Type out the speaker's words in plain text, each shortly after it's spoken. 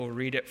will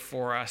read it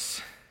for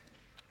us.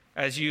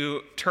 As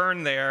you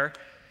turn there,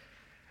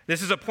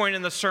 this is a point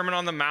in the Sermon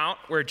on the Mount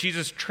where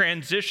Jesus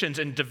transitions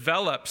and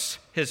develops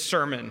his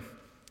sermon.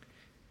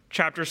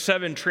 Chapter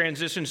 7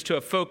 transitions to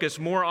a focus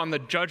more on the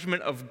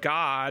judgment of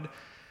God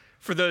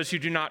for those who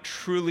do not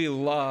truly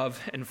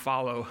love and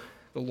follow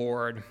the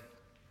Lord.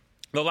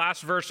 The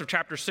last verse of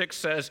chapter 6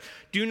 says,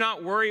 "Do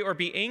not worry or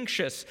be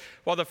anxious,"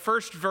 while the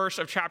first verse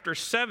of chapter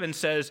 7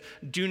 says,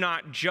 "Do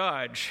not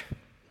judge."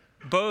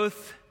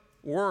 Both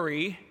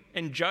worry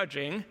and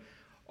judging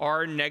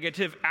are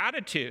negative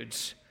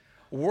attitudes.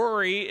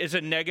 Worry is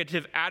a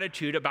negative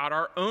attitude about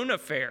our own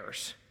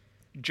affairs.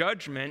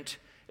 Judgment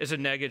is a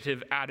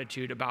negative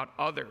attitude about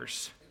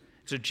others.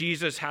 So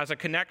Jesus has a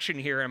connection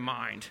here in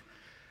mind.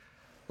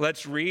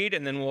 Let's read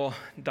and then we'll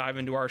dive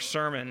into our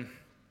sermon.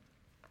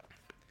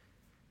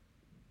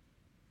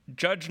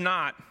 Judge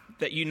not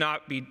that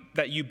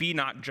you be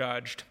not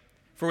judged.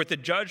 For with the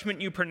judgment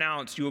you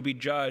pronounce, you will be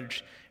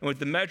judged, and with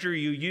the measure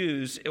you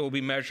use, it will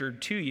be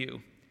measured to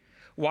you.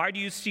 Why do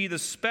you see the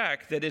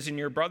speck that is in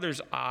your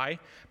brother's eye,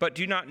 but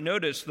do not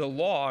notice the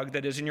log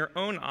that is in your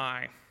own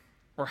eye?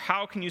 Or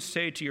how can you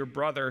say to your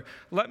brother,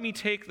 "Let me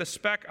take the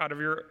speck out of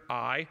your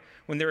eye,"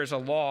 when there is a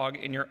log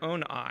in your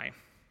own eye?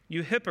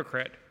 You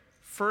hypocrite,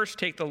 first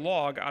take the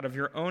log out of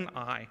your own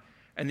eye,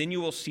 and then you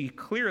will see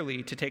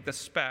clearly to take the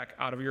speck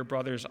out of your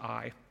brother's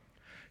eye.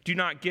 Do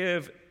not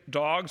give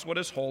dogs what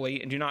is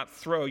holy, and do not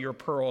throw your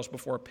pearls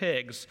before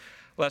pigs,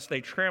 lest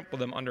they trample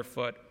them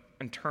underfoot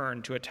and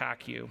turn to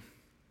attack you.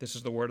 This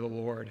is the word of the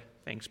Lord.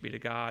 Thanks be to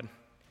God.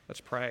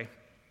 Let's pray.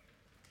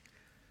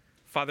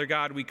 Father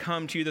God, we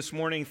come to you this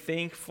morning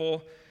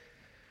thankful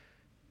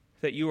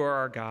that you are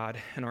our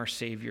God and our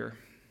Savior.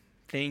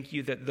 Thank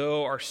you that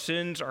though our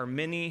sins are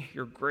many,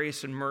 your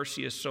grace and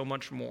mercy is so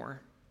much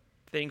more.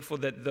 Thankful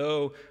that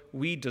though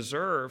we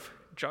deserve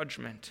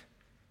judgment,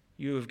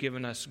 you have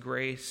given us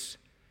grace,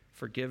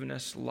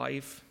 forgiveness,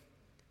 life.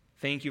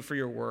 Thank you for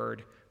your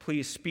word.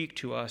 Please speak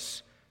to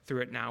us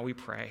through it now, we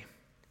pray.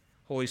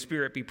 Holy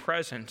Spirit, be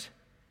present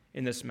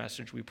in this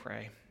message, we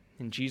pray.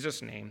 In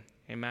Jesus' name,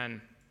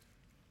 amen.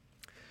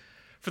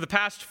 For the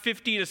past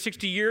 50 to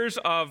 60 years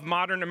of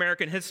modern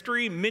American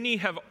history, many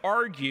have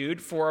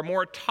argued for a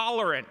more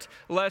tolerant,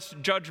 less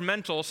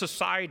judgmental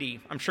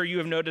society. I'm sure you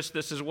have noticed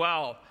this as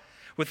well.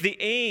 With this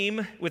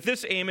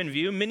aim in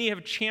view, many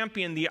have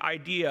championed the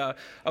idea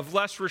of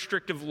less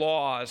restrictive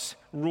laws,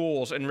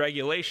 rules, and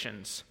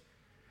regulations.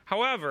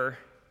 However,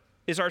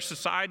 is our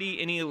society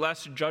any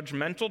less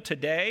judgmental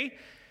today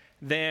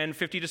than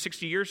 50 to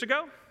 60 years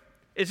ago?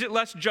 Is it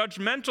less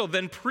judgmental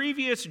than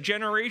previous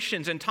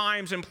generations and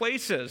times and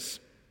places?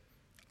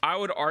 I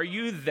would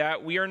argue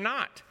that we are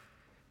not,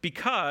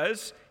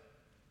 because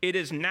it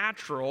is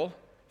natural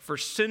for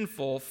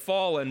sinful,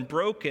 fallen,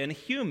 broken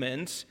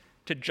humans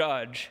to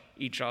judge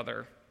each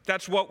other.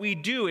 That's what we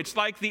do. It's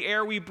like the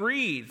air we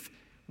breathe.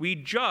 We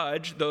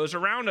judge those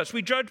around us.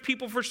 We judge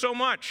people for so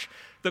much.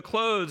 The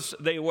clothes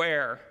they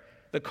wear,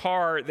 the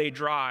car they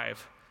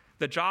drive,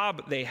 the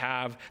job they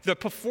have, the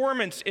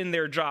performance in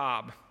their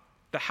job,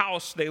 the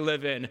house they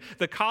live in,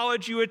 the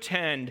college you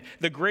attend,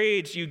 the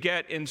grades you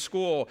get in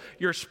school,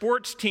 your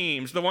sports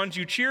teams, the ones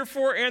you cheer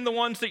for and the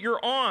ones that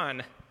you're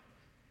on,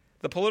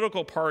 the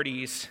political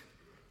parties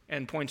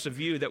and points of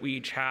view that we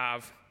each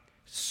have.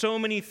 So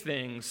many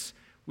things.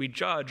 We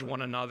judge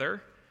one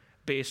another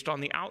based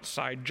on the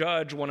outside,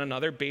 judge one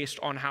another based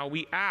on how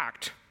we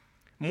act.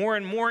 More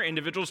and more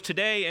individuals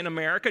today in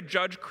America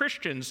judge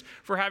Christians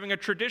for having a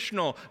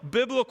traditional,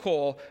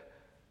 biblical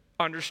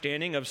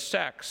understanding of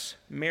sex,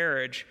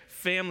 marriage,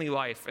 family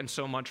life, and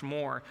so much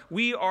more.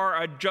 We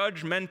are a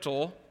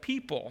judgmental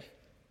people.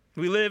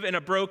 We live in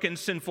a broken,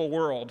 sinful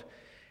world.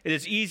 It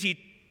is easy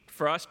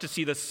for us to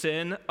see the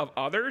sin of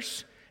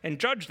others and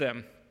judge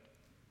them.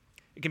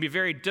 It can be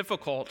very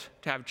difficult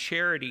to have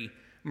charity,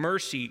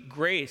 mercy,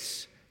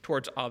 grace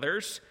towards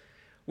others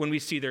when we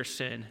see their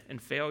sin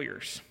and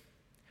failures.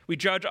 We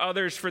judge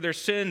others for their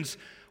sins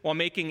while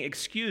making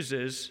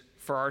excuses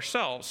for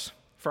ourselves,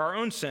 for our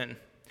own sin.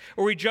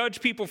 Or we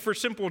judge people for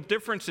simple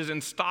differences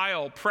in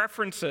style,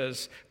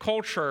 preferences,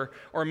 culture,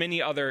 or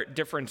many other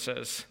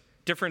differences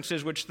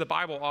which the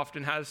Bible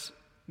often has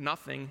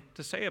nothing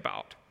to say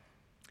about.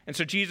 And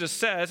so Jesus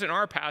says in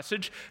our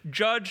passage,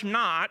 "Judge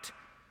not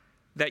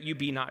that you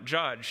be not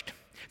judged."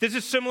 This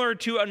is similar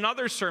to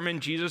another sermon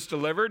Jesus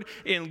delivered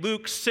in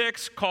Luke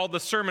 6 called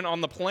the Sermon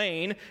on the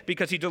Plain,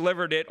 because he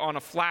delivered it on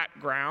a flat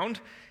ground.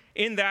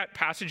 In that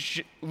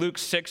passage, Luke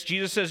 6,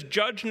 Jesus says,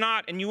 "Judge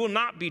not, and you will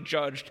not be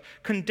judged.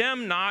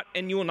 Condemn not,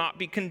 and you will not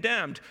be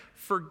condemned.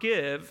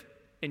 Forgive,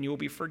 and you will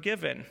be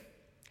forgiven."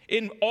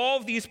 In all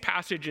of these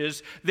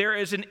passages, there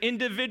is an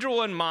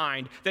individual in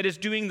mind that is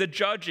doing the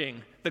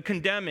judging, the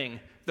condemning,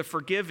 the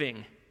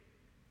forgiving.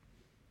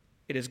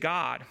 It is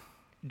God.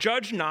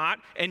 Judge not,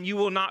 and you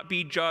will not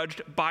be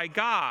judged by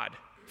God.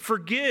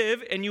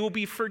 Forgive, and you will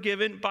be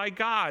forgiven by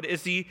God,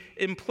 is the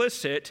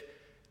implicit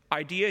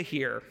idea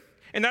here.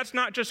 And that's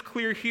not just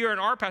clear here in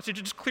our passage,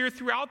 it's clear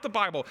throughout the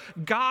Bible.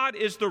 God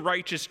is the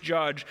righteous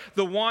judge,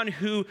 the one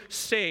who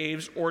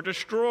saves or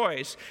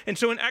destroys. And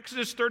so in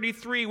Exodus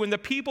 33, when the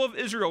people of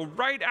Israel,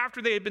 right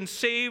after they had been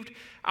saved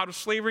out of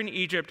slavery in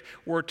Egypt,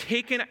 were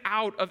taken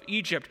out of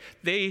Egypt,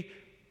 they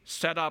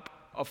set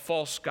up a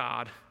false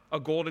god, a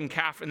golden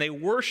calf, and they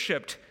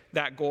worshiped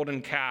that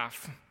golden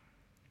calf.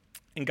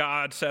 And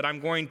God said, I'm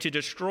going to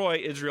destroy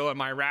Israel in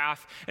my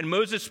wrath. And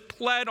Moses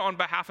pled on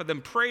behalf of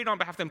them, prayed on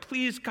behalf of them,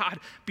 please, God,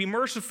 be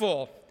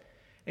merciful.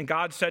 And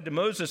God said to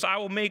Moses, I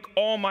will make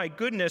all my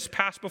goodness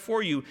pass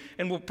before you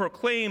and will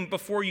proclaim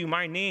before you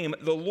my name,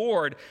 the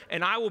Lord.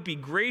 And I will be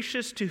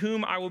gracious to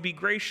whom I will be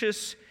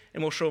gracious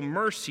and will show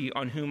mercy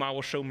on whom I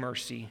will show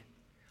mercy.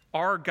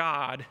 Our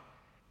God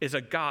is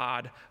a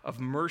God of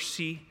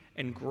mercy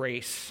and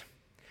grace.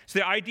 So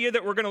the idea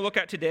that we're going to look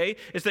at today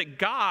is that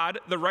God,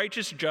 the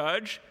righteous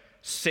judge,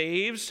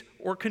 saves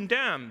or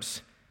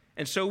condemns.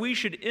 And so we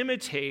should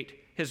imitate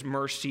his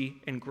mercy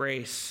and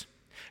grace.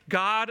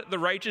 God, the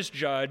righteous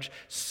judge,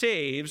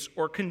 saves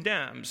or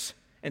condemns.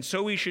 And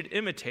so we should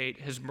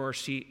imitate his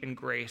mercy and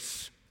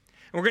grace.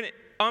 And we're going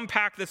to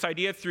unpack this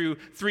idea through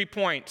 3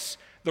 points: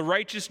 the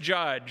righteous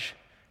judge,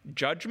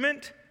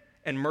 judgment,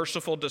 and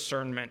merciful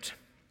discernment.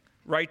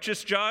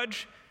 Righteous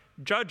judge,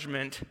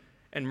 judgment,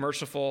 and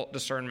merciful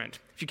discernment.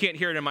 If you can't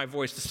hear it in my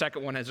voice, the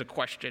second one is a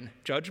question.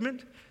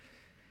 Judgment?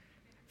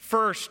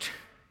 First,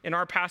 in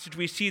our passage,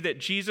 we see that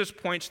Jesus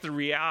points to the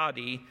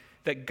reality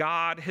that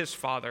God, his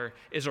Father,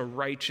 is a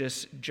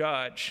righteous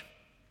judge.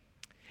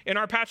 In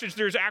our passage,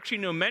 there's actually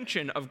no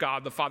mention of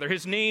God the Father.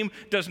 His name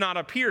does not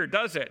appear,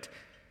 does it?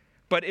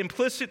 But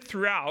implicit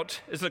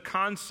throughout is the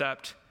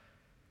concept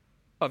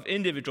of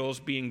individuals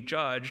being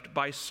judged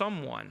by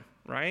someone,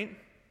 right?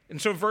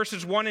 And so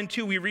verses 1 and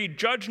 2, we read,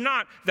 judge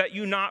not that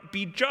you not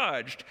be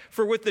judged.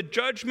 For with the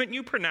judgment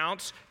you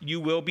pronounce, you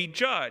will be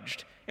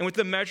judged. And with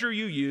the measure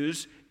you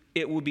use,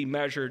 it will be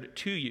measured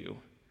to you.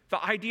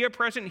 The idea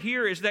present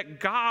here is that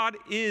God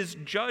is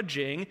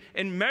judging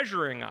and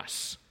measuring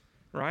us,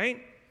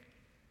 right?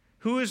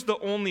 Who is the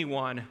only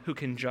one who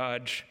can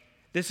judge?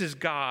 This is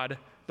God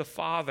the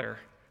Father,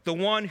 the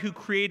one who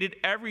created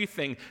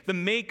everything, the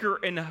maker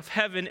of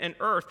heaven and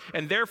earth,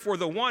 and therefore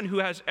the one who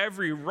has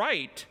every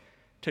right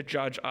to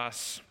judge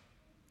us.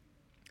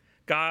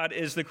 God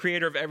is the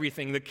creator of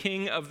everything, the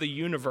king of the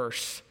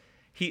universe.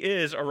 He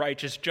is a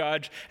righteous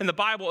judge, and the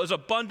Bible is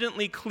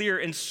abundantly clear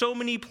in so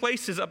many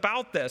places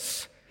about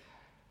this.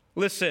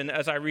 Listen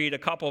as I read a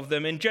couple of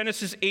them. In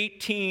Genesis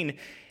 18,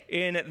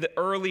 in the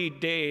early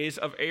days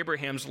of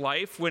Abraham's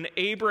life, when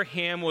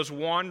Abraham was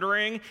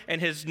wandering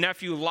and his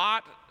nephew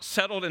Lot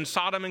settled in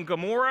Sodom and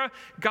Gomorrah,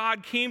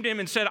 God came to him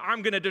and said,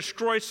 I'm going to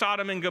destroy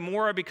Sodom and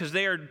Gomorrah because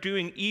they are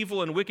doing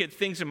evil and wicked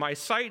things in my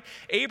sight.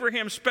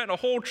 Abraham spent a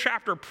whole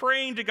chapter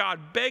praying to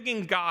God,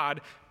 begging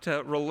God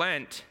to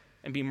relent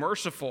and be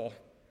merciful,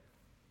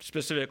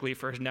 specifically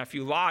for his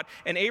nephew Lot.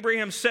 And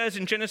Abraham says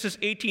in Genesis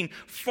 18,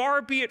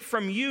 far be it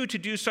from you to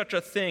do such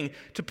a thing,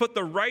 to put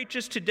the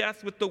righteous to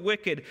death with the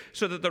wicked,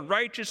 so that the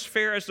righteous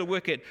fare as the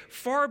wicked.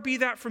 Far be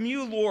that from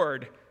you,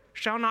 Lord.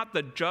 Shall not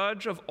the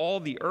judge of all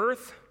the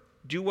earth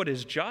do what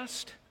is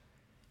just?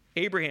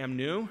 Abraham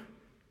knew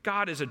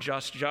God is a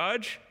just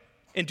judge.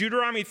 In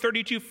Deuteronomy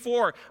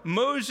 32:4,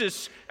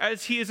 Moses,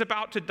 as he is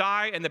about to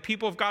die and the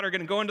people of God are going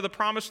to go into the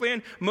promised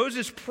land,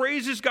 Moses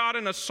praises God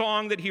in a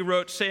song that he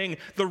wrote saying,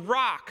 the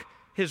rock,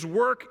 his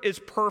work is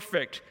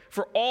perfect,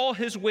 for all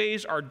his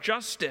ways are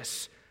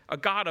justice, a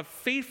God of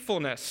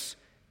faithfulness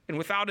and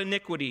without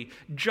iniquity.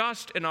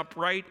 Just and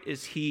upright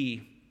is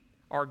he.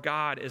 Our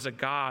God is a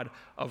God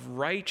of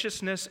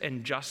righteousness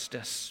and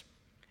justice.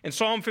 In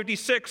Psalm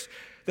 56,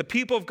 the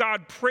people of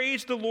God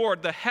praise the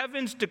Lord. The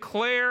heavens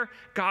declare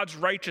God's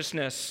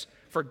righteousness,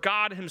 for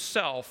God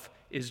himself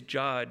is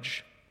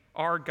judge.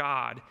 Our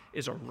God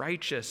is a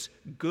righteous,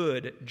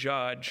 good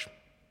judge.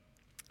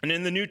 And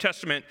in the New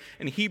Testament,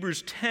 in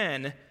Hebrews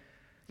 10,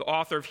 the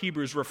author of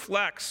Hebrews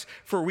reflects,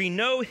 for we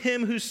know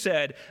him who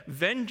said,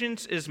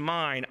 vengeance is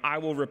mine, I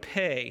will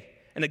repay.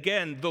 And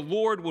again, the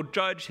Lord will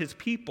judge his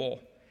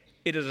people.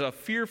 It is a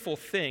fearful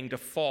thing to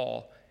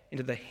fall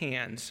into the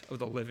hands of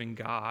the living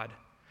God.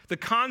 The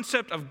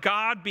concept of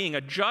God being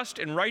a just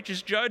and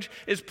righteous judge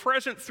is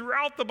present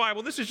throughout the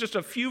Bible. This is just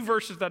a few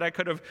verses that I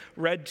could have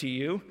read to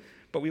you,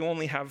 but we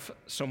only have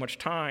so much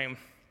time.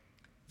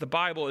 The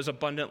Bible is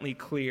abundantly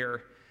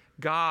clear.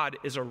 God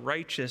is a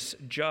righteous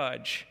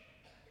judge.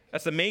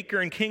 As the maker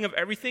and king of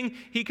everything,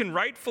 he can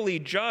rightfully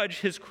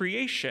judge his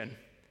creation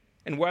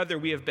and whether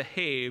we have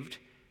behaved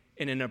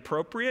in an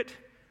appropriate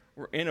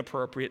or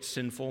inappropriate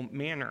sinful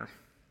manner.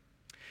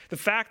 The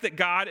fact that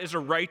God is a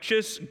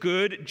righteous,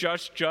 good,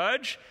 just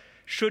judge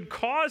should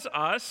cause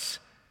us,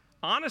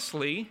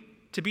 honestly,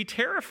 to be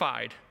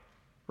terrified,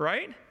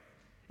 right?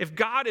 If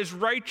God is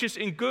righteous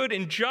and good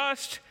and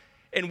just,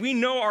 and we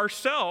know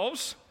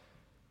ourselves,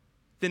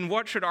 then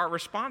what should our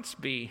response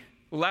be?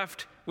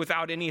 Left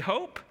without any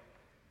hope?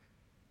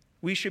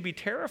 We should be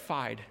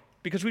terrified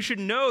because we should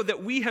know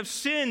that we have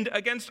sinned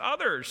against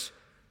others.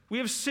 We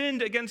have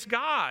sinned against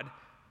God.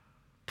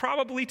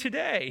 probably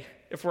today,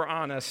 if we're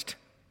honest.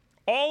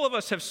 All of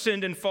us have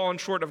sinned and fallen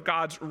short of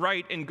God's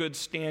right and good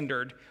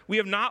standard. We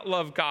have not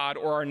loved God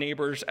or our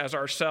neighbors as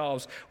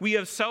ourselves. We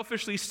have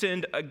selfishly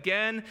sinned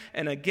again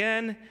and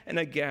again and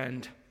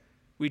again.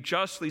 We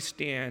justly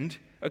stand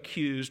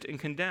accused and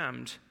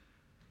condemned.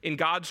 In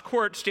God's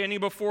court,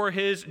 standing before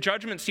his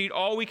judgment seat,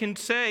 all we can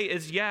say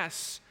is,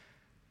 yes,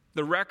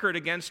 the record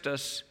against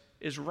us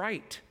is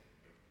right.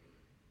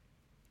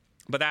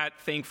 But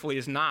that, thankfully,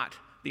 is not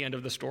the end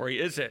of the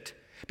story, is it?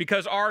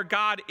 Because our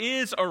God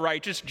is a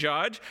righteous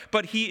judge,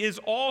 but he is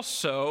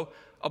also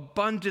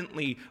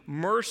abundantly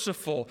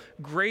merciful,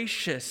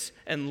 gracious,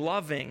 and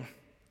loving.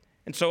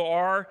 And so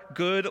our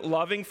good,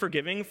 loving,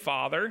 forgiving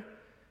Father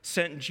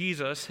sent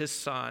Jesus, his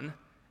Son,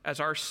 as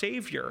our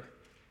Savior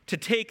to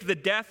take the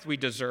death we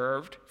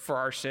deserved for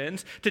our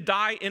sins, to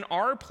die in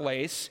our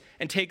place,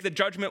 and take the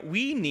judgment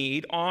we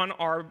need on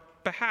our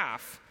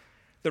behalf.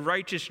 The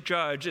righteous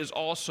judge is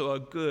also a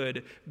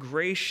good,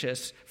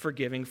 gracious,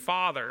 forgiving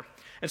Father.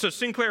 And so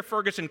Sinclair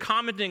Ferguson,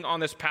 commenting on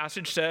this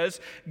passage, says,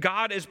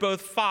 God is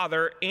both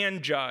Father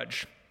and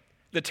Judge.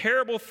 The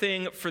terrible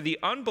thing for the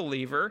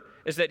unbeliever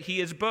is that he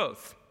is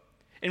both.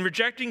 In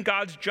rejecting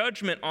God's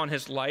judgment on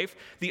his life,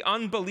 the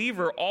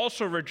unbeliever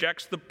also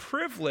rejects the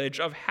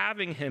privilege of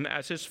having him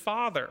as his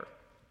father.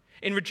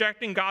 In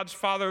rejecting God's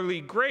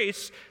fatherly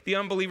grace, the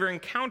unbeliever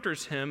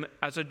encounters him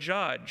as a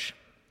judge.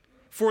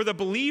 For the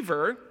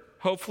believer,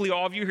 hopefully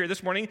all of you here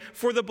this morning,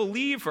 for the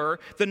believer,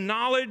 the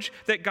knowledge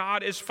that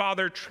God is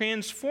Father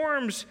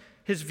transforms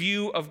his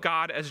view of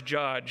God as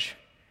judge.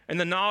 And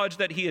the knowledge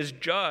that he is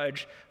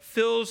judge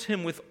fills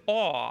him with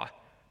awe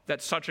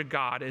that such a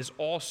God is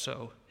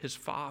also his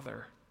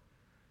Father.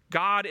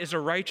 God is a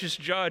righteous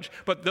judge,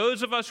 but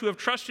those of us who have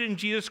trusted in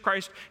Jesus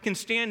Christ can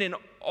stand in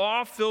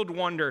awe-filled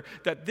wonder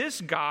that this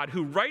God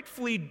who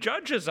rightfully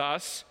judges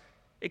us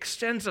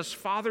extends us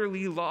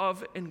fatherly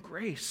love and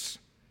grace.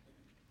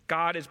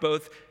 God is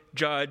both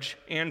judge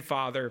and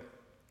Father.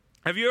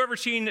 Have you ever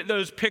seen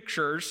those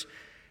pictures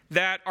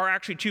that are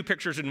actually two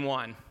pictures in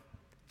one?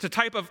 It's a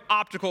type of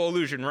optical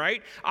illusion,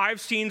 right?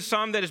 I've seen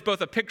some that is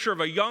both a picture of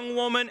a young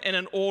woman and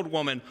an old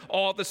woman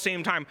all at the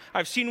same time.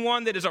 I've seen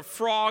one that is a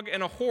frog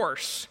and a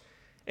horse,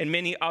 and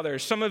many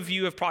others. Some of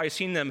you have probably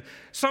seen them.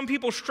 Some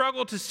people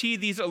struggle to see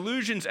these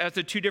illusions as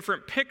the two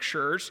different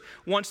pictures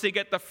once they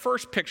get the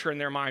first picture in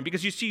their mind.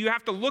 Because you see, you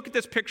have to look at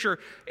this picture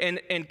and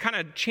kind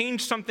of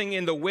change something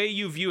in the way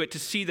you view it to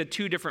see the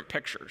two different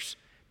pictures.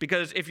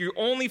 Because if you're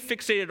only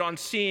fixated on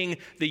seeing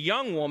the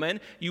young woman,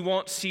 you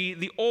won't see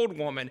the old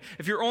woman.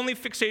 If you're only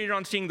fixated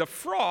on seeing the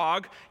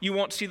frog, you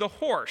won't see the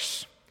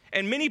horse.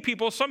 And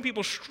some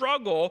people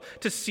struggle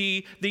to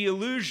see the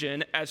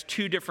illusion as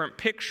two different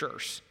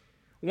pictures.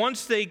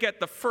 Once they get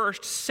the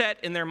first set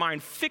in their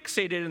mind,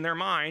 fixated in their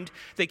mind,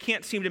 they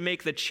can't seem to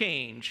make the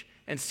change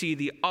and see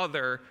the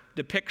other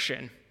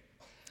depiction.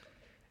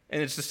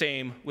 And it's the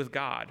same with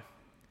God.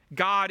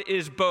 God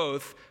is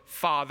both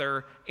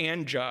Father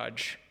and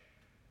Judge.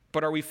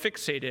 But are we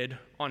fixated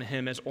on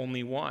him as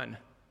only one?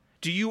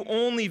 Do you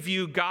only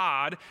view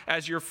God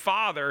as your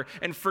Father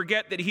and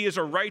forget that he is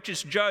a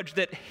righteous judge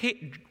that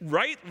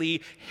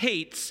rightly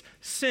hates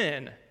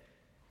sin?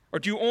 Or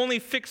do you only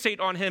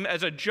fixate on him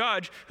as a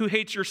judge who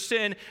hates your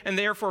sin and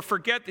therefore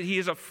forget that he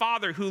is a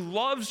Father who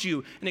loves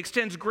you and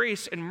extends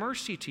grace and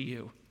mercy to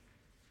you?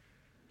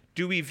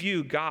 Do we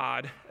view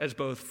God as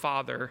both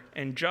Father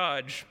and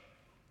Judge?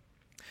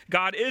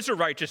 God is a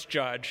righteous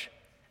judge,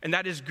 and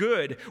that is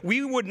good.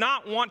 We would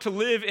not want to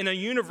live in a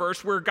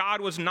universe where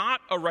God was not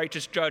a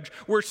righteous judge,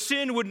 where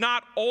sin would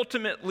not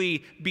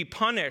ultimately be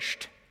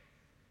punished,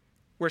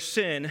 where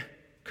sin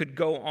could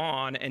go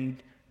on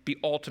and be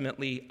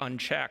ultimately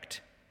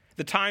unchecked.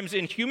 The times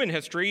in human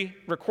history,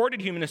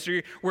 recorded human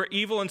history, where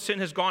evil and sin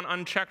has gone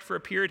unchecked for a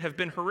period have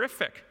been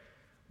horrific.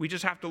 We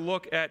just have to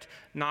look at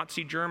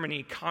Nazi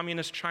Germany,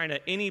 communist China,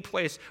 any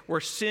place where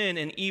sin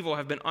and evil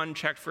have been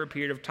unchecked for a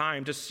period of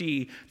time to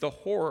see the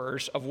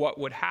horrors of what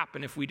would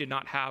happen if we did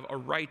not have a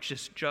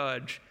righteous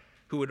judge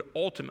who would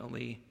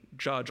ultimately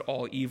judge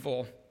all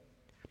evil.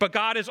 But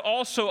God is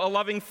also a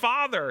loving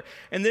Father,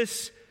 and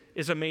this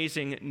is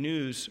amazing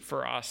news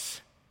for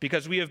us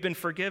because we have been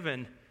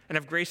forgiven and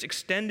have grace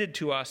extended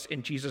to us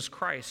in Jesus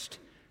Christ,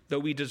 though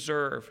we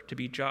deserve to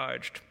be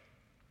judged.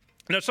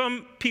 Now,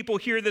 some people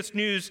hear this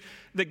news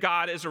that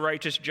God is a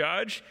righteous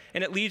judge,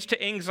 and it leads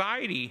to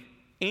anxiety,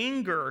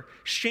 anger,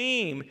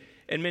 shame,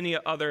 and many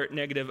other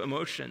negative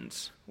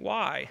emotions.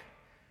 Why?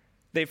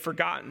 They've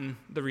forgotten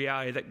the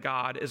reality that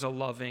God is a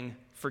loving,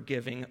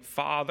 forgiving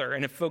Father,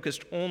 and have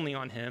focused only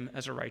on him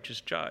as a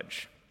righteous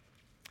judge.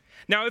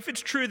 Now, if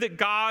it's true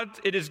that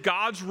it is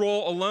God's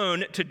role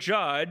alone to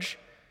judge,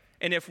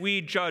 and if we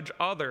judge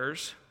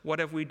others, what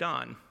have we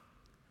done?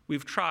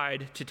 We've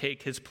tried to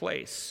take his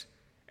place.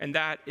 And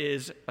that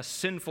is a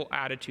sinful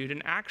attitude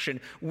and action.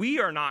 We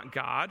are not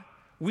God.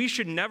 We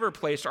should never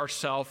place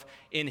ourselves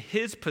in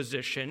his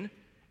position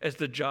as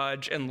the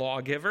judge and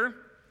lawgiver.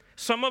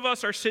 Some of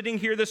us are sitting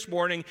here this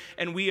morning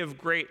and we have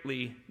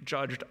greatly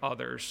judged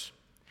others.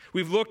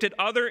 We've looked at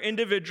other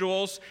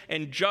individuals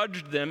and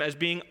judged them as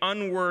being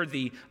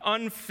unworthy,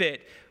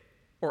 unfit,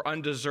 or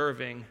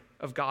undeserving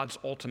of God's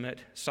ultimate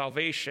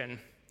salvation.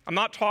 I'm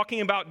not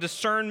talking about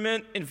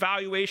discernment,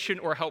 evaluation,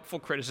 or helpful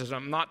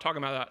criticism. I'm not talking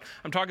about that.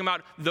 I'm talking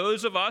about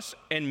those of us,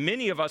 and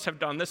many of us have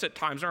done this at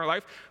times in our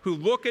life, who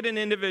look at an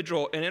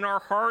individual and in our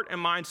heart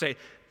and mind say,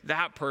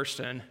 that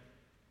person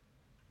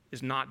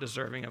is not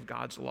deserving of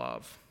God's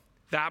love.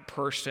 That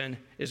person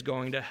is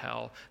going to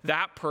hell.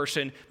 That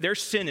person, their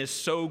sin is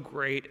so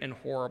great and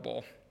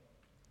horrible.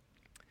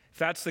 If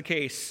that's the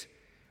case,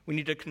 we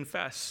need to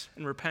confess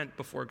and repent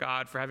before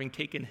God for having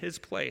taken his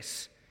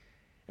place.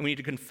 And we need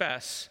to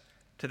confess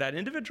to that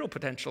individual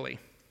potentially.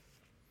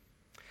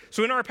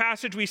 So in our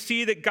passage, we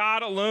see that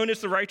God alone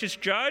is the righteous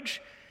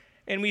judge,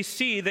 and we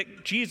see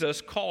that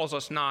Jesus calls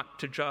us not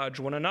to judge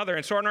one another.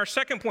 And so on our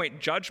second point,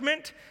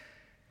 judgment,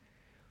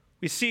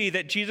 we see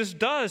that Jesus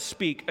does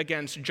speak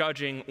against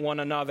judging one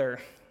another.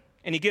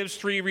 And he gives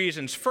three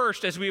reasons.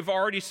 First, as we've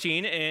already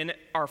seen in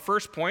our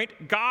first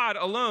point, God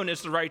alone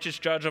is the righteous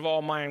judge of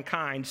all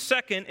mankind.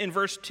 Second, in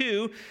verse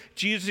 2,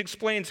 Jesus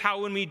explains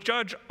how when we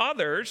judge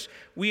others,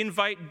 we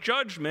invite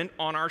judgment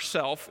on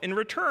ourselves in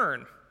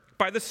return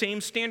by the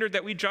same standard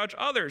that we judge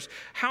others.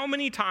 How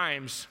many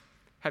times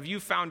have you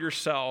found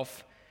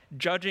yourself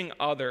judging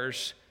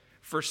others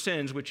for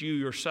sins which you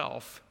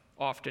yourself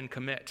often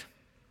commit?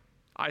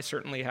 I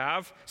certainly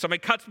have. Somebody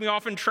cuts me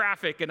off in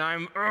traffic and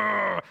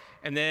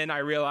and then I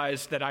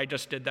realize that I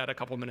just did that a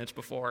couple minutes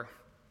before.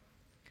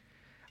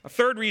 A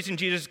third reason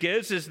Jesus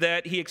gives is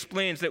that he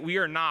explains that we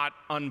are not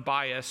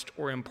unbiased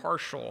or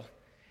impartial,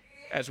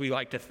 as we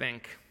like to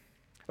think.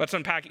 Let's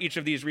unpack each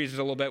of these reasons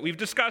a little bit. We've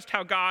discussed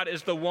how God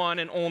is the one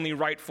and only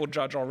rightful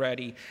judge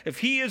already. If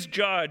he is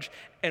judge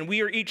and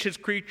we are each his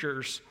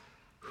creatures,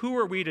 who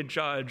are we to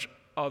judge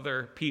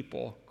other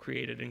people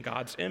created in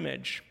God's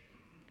image?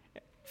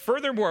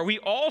 Furthermore, we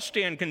all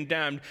stand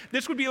condemned.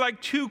 This would be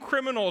like two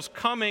criminals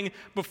coming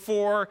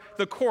before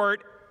the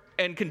court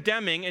and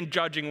condemning and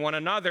judging one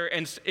another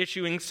and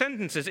issuing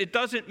sentences. It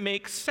doesn't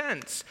make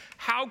sense.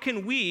 How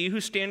can we, who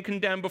stand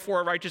condemned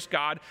before a righteous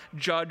God,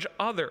 judge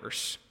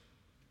others?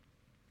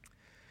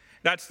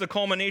 That's the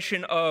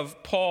culmination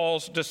of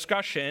Paul's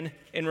discussion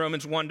in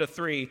Romans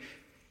 1-3.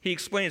 He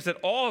explains that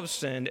all have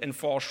sinned and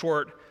fall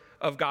short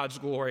of God's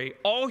glory.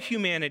 All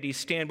humanity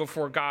stand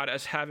before God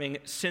as having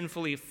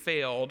sinfully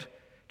failed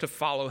to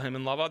follow him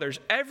and love others.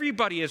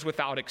 Everybody is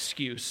without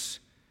excuse.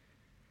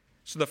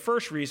 So the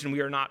first reason we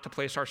are not to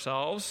place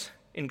ourselves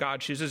in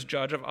God's shoes as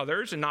judge of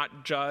others and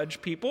not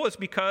judge people is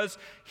because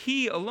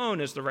he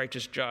alone is the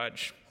righteous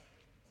judge.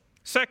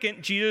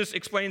 Second, Jesus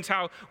explains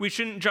how we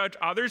shouldn't judge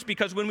others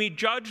because when we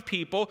judge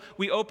people,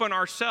 we open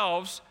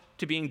ourselves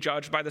to being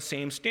judged by the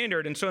same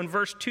standard. And so in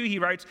verse 2, he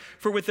writes,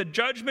 "For with the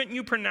judgment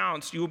you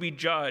pronounce, you will be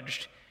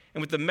judged,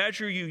 and with the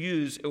measure you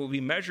use, it will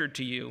be measured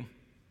to you."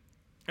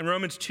 In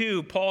Romans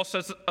 2, Paul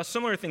says a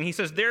similar thing. He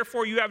says,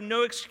 "Therefore you have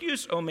no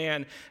excuse, O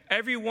man,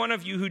 every one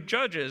of you who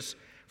judges,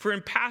 for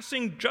in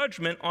passing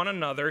judgment on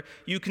another,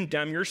 you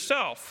condemn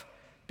yourself,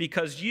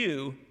 because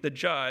you, the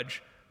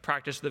judge,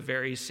 practice the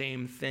very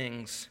same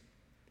things."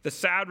 The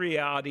sad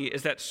reality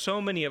is that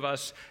so many of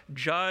us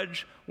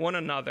judge one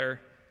another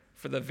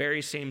for the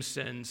very same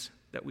sins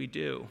that we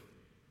do.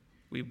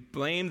 We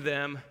blame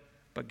them,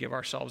 but give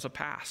ourselves a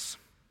pass.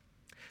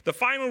 The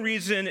final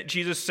reason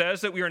Jesus says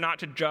that we are not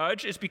to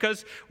judge is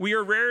because we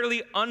are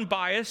rarely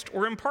unbiased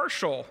or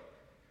impartial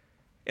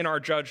in our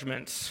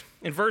judgments.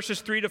 In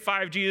verses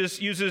 3-5,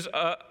 Jesus uses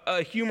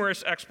a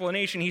humorous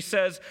explanation. He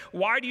says,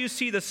 "Why do you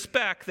see the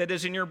speck that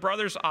is in your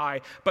brother's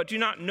eye, but do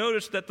not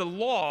notice that the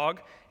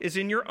log is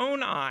in your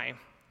own eye?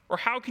 Or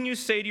how can you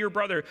say to your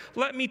brother,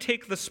 'Let me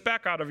take the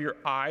speck out of your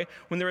eye,'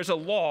 when there is a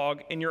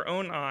log in your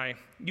own eye?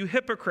 You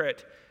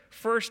hypocrite!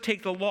 First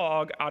take the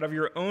log out of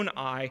your own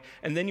eye,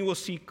 and then you will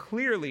see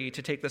clearly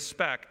to take the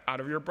speck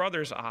out of your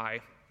brother's eye."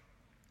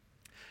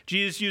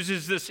 Jesus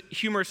uses this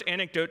humorous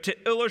anecdote to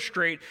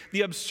illustrate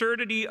the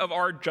absurdity of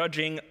our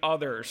judging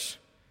others.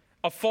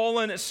 A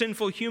fallen,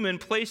 sinful human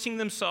placing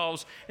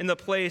themselves in the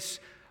place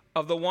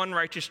of the one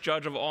righteous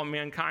judge of all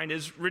mankind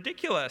is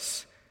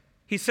ridiculous.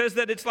 He says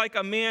that it's like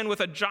a man with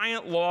a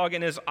giant log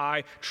in his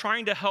eye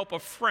trying to help a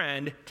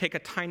friend take a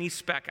tiny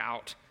speck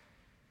out.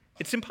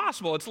 It's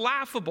impossible. It's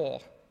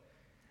laughable.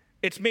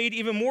 It's made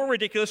even more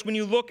ridiculous when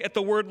you look at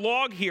the word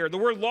log here. The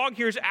word log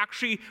here is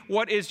actually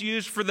what is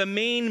used for the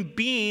main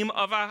beam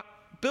of a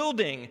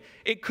building.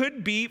 It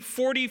could be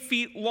 40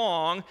 feet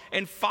long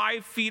and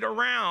 5 feet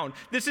around.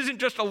 This isn't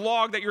just a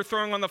log that you're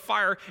throwing on the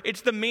fire. It's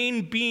the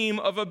main beam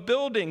of a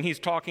building he's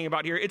talking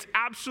about here. It's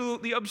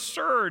absolutely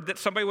absurd that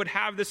somebody would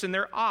have this in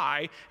their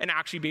eye and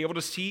actually be able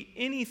to see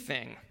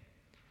anything.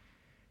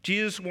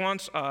 Jesus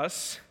wants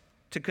us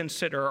to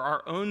consider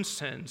our own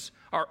sins,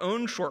 our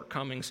own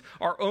shortcomings,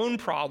 our own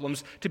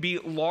problems to be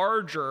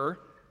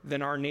larger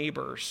than our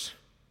neighbors.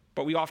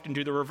 But we often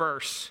do the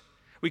reverse.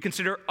 We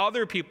consider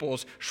other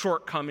people's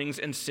shortcomings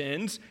and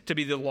sins to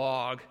be the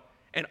log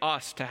and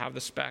us to have the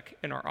speck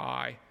in our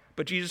eye.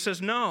 But Jesus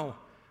says, no,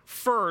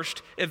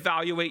 First,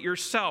 evaluate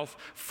yourself.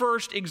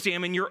 First,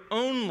 examine your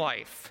own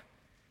life.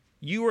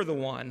 You are the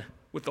one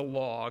with the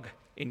log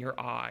in your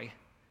eye,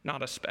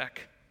 not a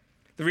speck.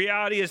 The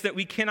reality is that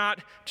we cannot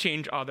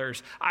change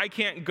others. I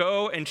can't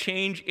go and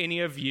change any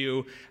of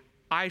you.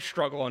 I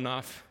struggle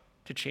enough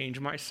to change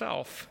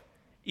myself,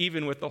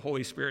 even with the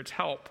Holy Spirit's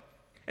help.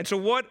 And so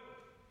what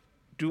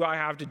do I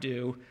have to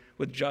do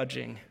with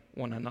judging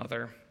one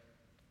another?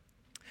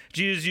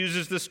 Jesus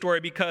uses this story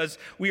because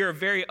we are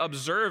very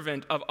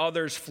observant of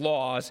others'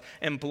 flaws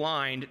and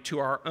blind to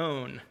our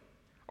own.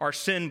 Our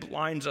sin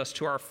blinds us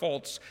to our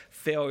faults,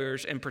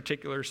 failures, and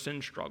particular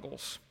sin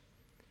struggles.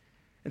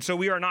 And so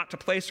we are not to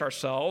place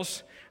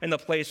ourselves in the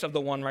place of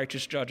the one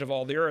righteous judge of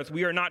all the earth.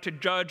 We are not to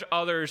judge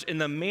others in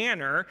the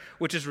manner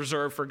which is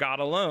reserved for God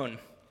alone.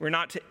 We're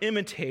not to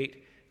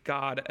imitate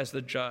God as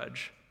the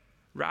judge.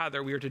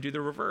 Rather, we are to do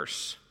the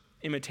reverse,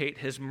 imitate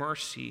his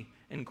mercy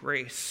and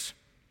grace.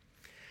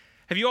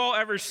 Have you all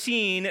ever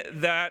seen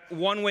that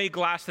one-way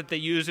glass that they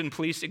use in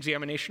police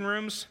examination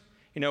rooms?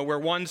 You know, where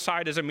one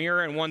side is a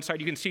mirror and one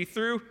side you can see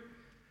through?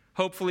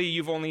 Hopefully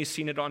you've only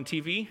seen it on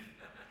TV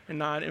and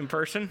not in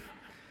person.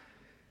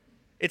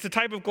 It's a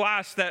type of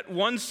glass that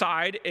one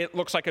side, it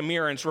looks like a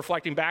mirror and it's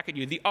reflecting back at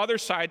you. The other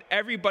side,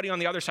 everybody on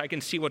the other side can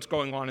see what's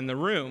going on in the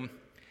room.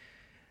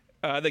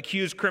 The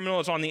accused criminal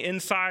is on the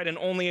inside and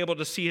only able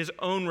to see his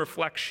own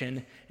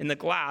reflection in the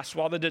glass,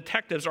 while the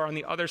detectives are on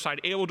the other side,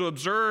 able to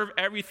observe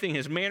everything,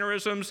 his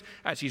mannerisms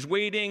as he's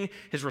waiting,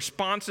 his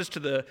responses to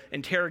the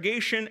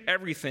interrogation,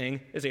 everything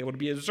is able to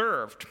be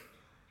observed.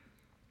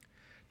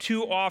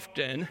 Too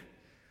often,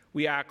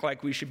 we act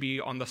like we should be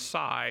on the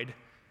side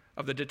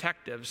of the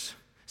detectives,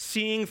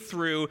 seeing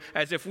through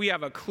as if we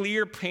have a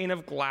clear pane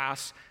of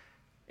glass,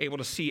 able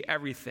to see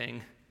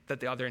everything that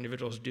the other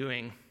individual is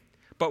doing.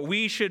 But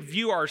we should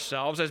view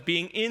ourselves as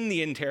being in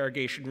the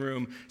interrogation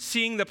room,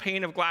 seeing the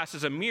pane of glass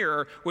as a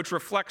mirror which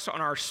reflects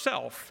on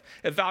ourselves,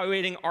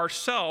 evaluating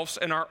ourselves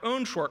and our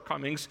own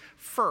shortcomings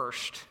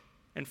first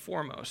and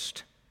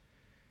foremost.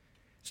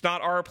 It's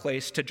not our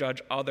place to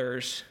judge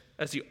others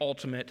as the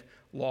ultimate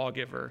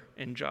lawgiver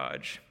and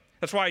judge.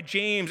 That's why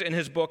James in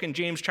his book in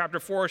James chapter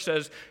 4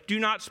 says, "Do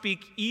not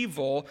speak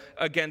evil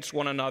against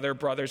one another,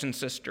 brothers and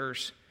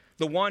sisters.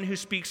 The one who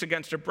speaks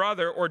against a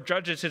brother or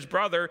judges his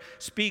brother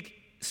speaks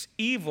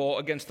evil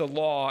against the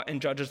law and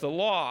judges the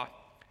law.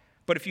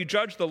 But if you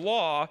judge the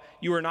law,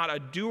 you are not a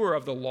doer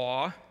of the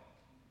law,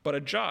 but a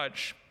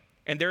judge.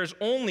 And there is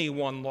only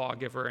one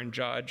lawgiver and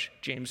judge,"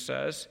 James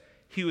says,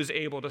 "he who is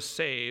able to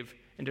save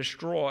and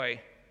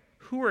destroy.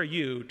 Who are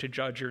you to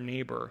judge your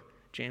neighbor?"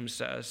 James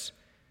says.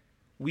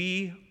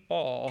 We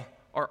all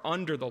are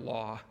under the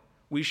law.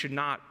 We should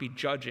not be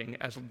judging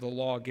as the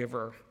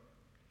lawgiver.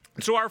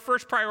 So our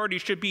first priority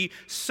should be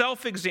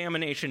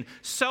self-examination,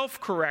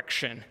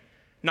 self-correction,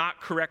 not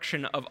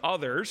correction of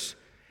others.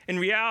 In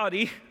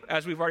reality,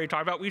 as we've already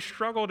talked about, we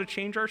struggle to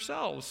change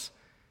ourselves,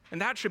 and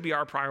that should be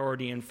our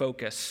priority and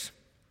focus.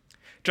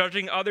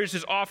 Judging others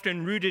is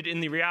often rooted in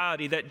the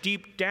reality that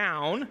deep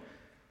down,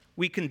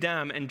 we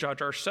condemn and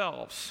judge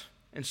ourselves.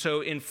 And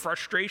so in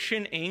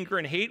frustration, anger,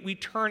 and hate, we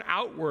turn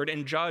outward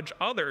and judge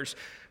others.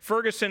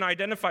 Ferguson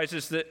identifies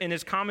this in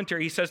his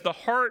commentary. He says, "The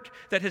heart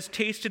that has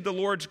tasted the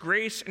Lord's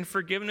grace and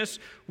forgiveness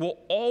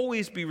will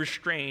always be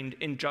restrained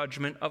in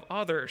judgment of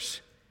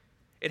others.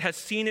 It has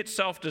seen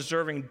itself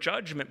deserving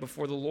judgment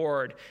before the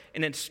Lord,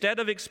 and instead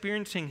of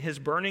experiencing his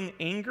burning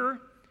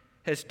anger,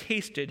 has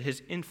tasted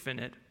his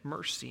infinite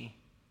mercy."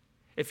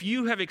 If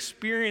you have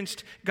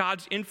experienced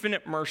God's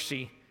infinite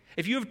mercy,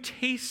 if you have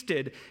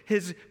tasted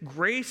his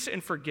grace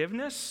and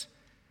forgiveness,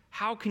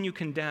 how can you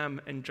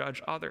condemn and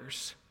judge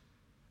others?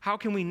 How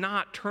can we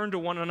not turn to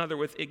one another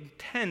with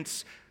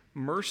intense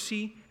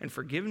mercy and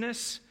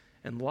forgiveness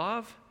and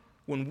love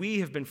when we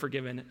have been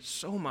forgiven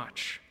so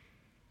much?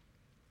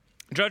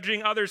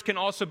 Judging others can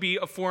also be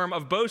a form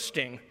of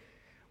boasting.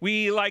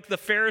 We, like the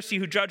Pharisee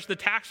who judged the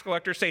tax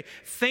collector, say,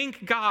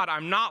 "Thank God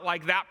I'm not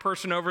like that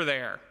person over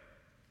there."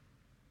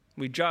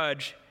 We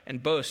judge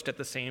and boast at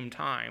the same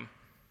time.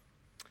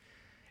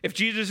 If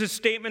Jesus'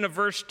 statement of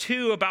verse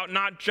 2 about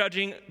not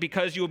judging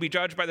because you will be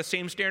judged by the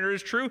same standard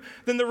is true,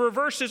 then the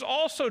reverse is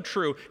also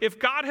true. If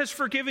God has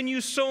forgiven you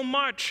so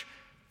much,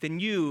 then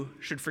you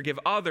should forgive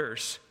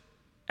others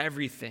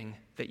everything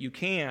that you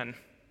can.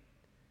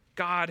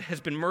 God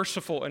has been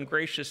merciful and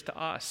gracious to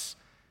us.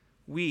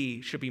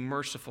 We should be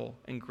merciful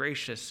and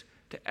gracious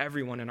to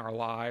everyone in our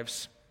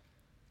lives.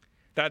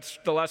 That's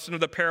the lesson of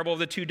the parable of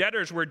the two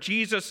debtors, where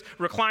Jesus,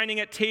 reclining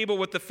at table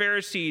with the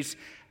Pharisees,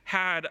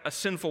 had a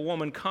sinful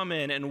woman come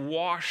in and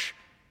wash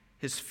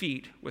his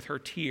feet with her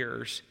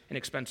tears and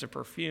expensive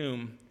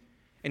perfume.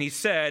 And he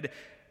said,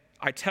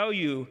 "I tell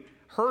you,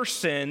 her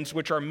sins,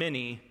 which are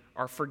many,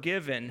 are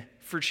forgiven,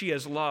 for she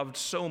has loved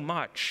so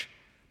much.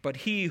 But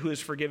he who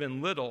is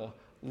forgiven little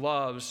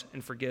loves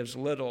and forgives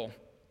little."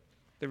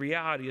 The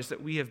reality is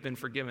that we have been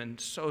forgiven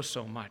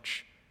so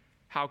much.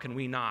 How can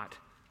we not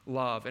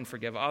love and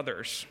forgive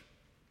others?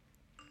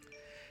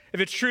 If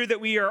it's true that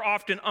we are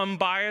often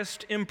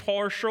unbiased,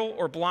 impartial,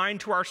 or blind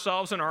to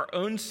ourselves and our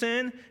own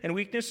sin and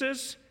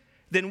weaknesses,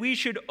 then we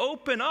should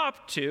open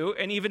up to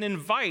and even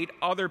invite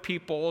other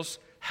people's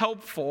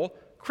helpful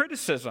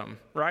criticism,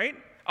 right?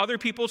 Other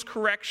people's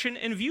correction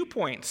and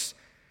viewpoints.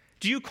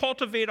 Do you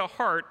cultivate a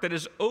heart that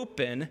is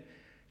open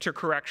to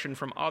correction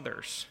from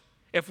others?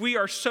 If we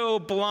are so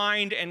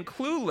blind and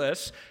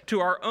clueless to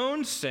our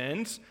own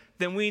sins,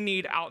 then we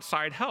need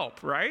outside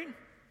help, right?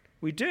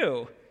 We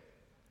do.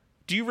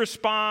 Do you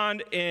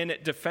respond in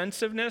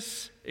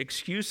defensiveness,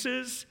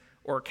 excuses,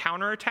 or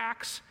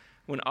counterattacks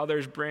when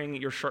others bring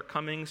your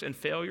shortcomings and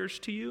failures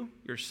to you,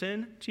 your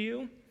sin to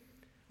you?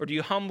 Or do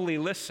you humbly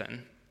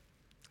listen?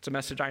 It's a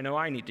message I know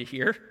I need to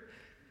hear.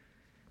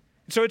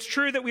 So it's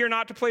true that we are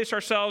not to place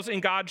ourselves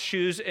in God's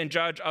shoes and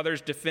judge others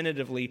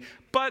definitively,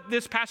 but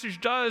this passage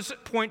does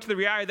point to the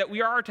reality that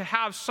we are to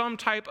have some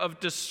type of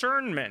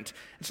discernment.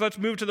 And so let's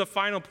move to the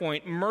final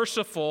point,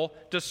 merciful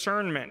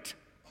discernment.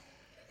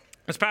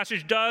 This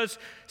passage does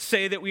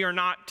say that we are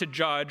not to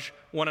judge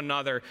one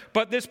another,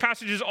 but this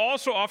passage is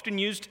also often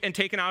used and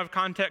taken out of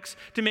context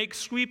to make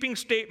sweeping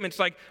statements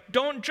like,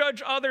 don't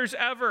judge others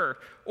ever,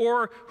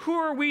 or who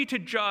are we to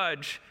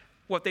judge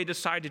what they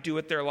decide to do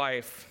with their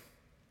life?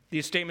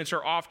 These statements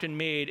are often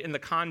made in the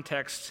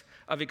context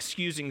of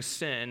excusing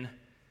sin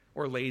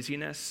or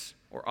laziness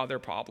or other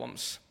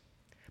problems.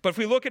 But if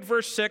we look at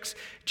verse 6,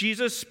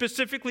 Jesus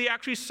specifically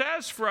actually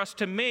says for us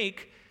to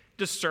make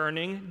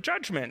discerning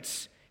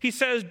judgments. He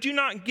says, do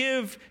not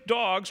give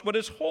dogs what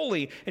is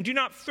holy, and do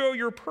not throw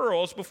your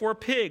pearls before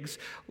pigs,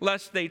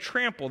 lest they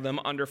trample them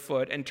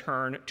underfoot and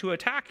turn to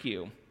attack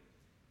you.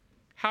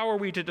 How are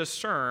we to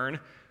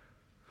discern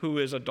who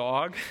is a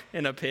dog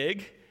and a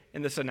pig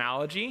in this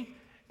analogy,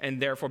 and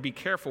therefore be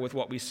careful with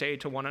what we say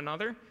to one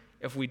another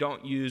if we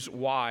don't use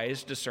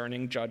wise,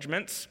 discerning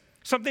judgments?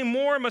 Something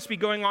more must be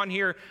going on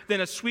here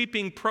than a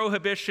sweeping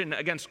prohibition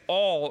against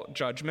all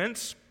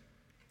judgments.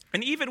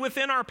 And even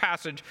within our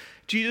passage,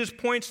 Jesus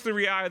points to the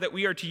reality that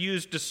we are to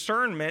use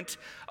discernment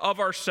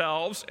of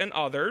ourselves and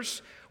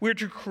others. We are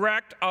to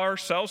correct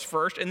ourselves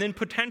first and then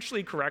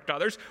potentially correct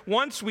others.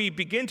 Once we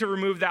begin to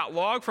remove that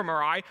log from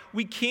our eye,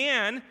 we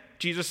can,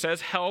 Jesus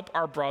says, help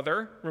our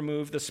brother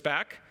remove the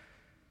speck.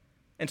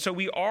 And so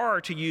we are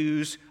to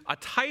use a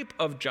type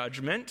of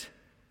judgment,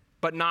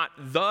 but not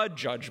the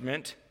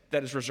judgment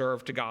that is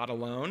reserved to God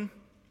alone.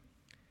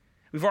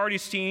 We've already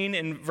seen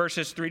in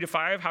verses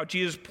 3-5 how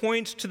Jesus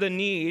points to the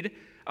need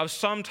of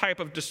some type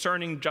of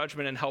discerning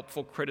judgment and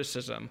helpful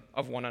criticism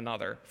of one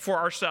another, for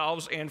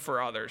ourselves and for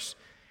others.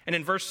 And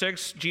in verse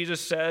 6, Jesus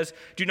says,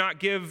 do not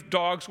give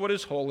dogs what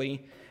is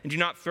holy, and do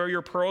not throw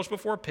your pearls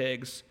before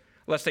pigs,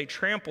 lest they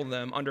trample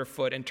them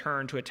underfoot and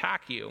turn to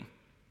attack you.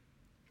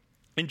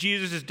 In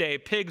Jesus' day,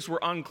 pigs were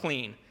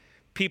unclean.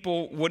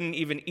 People wouldn't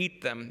even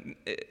eat them.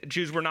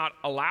 Jews were not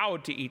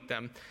allowed to eat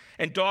them.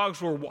 And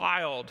dogs were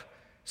wild,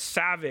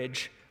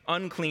 savage,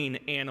 unclean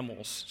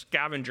animals,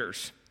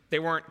 scavengers. They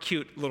weren't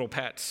cute little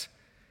pets.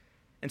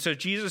 And so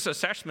Jesus'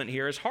 assessment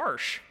here is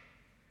harsh.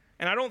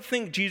 And I don't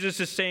think Jesus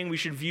is saying we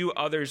should view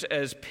others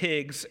as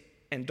pigs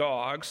and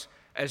dogs,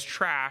 as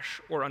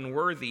trash or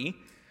unworthy,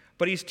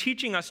 but he's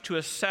teaching us to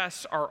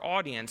assess our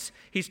audience.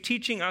 He's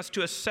teaching us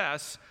to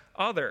assess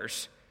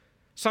others.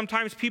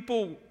 Sometimes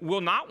people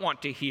will not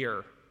want to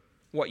hear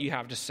what you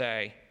have to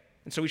say,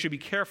 and so we should be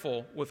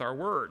careful with our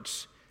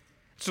words.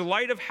 So in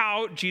light of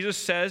how Jesus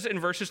says in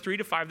verses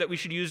 3-5 that we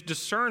should use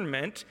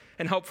discernment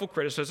and helpful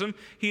criticism,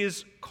 he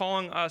is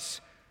calling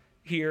us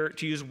here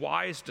to use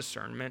wise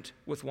discernment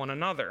with one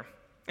another.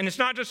 And it's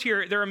not just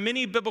here. There are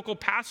many biblical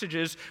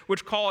passages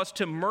which call us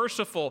to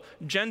merciful,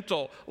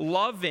 gentle,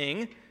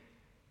 loving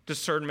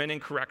discernment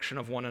and correction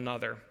of one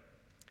another.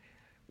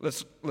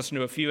 Let's listen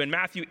to a few. In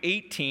Matthew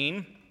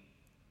 18,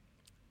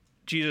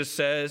 Jesus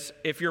says,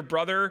 if your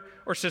brother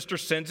or sister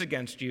sins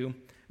against you,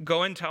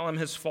 go and tell him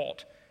his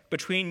fault,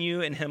 between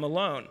you and him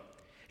alone.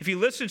 If he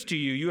listens to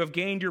you, you have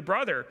gained your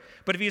brother.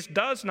 But if he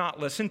does not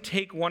listen,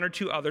 take one or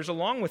two others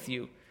along with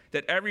you,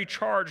 that every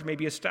charge may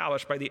be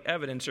established by the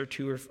evidence of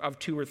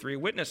two or three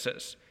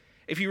witnesses.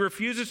 If he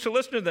refuses to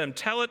listen to them,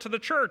 tell it to the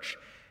church.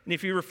 And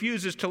if he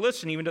refuses to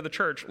listen even to the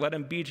church, let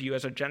him be to you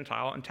as a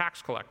Gentile and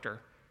tax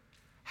collector.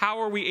 How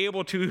are we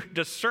able to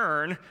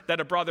discern that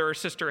a brother or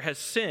sister has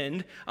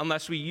sinned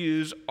unless we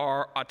use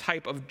a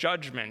type of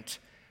judgment?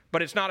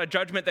 But it's not a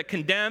judgment that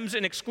condemns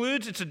and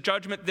excludes. It's a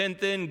judgment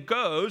that then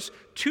goes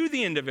to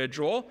the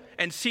individual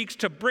and seeks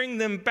to bring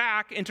them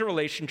back into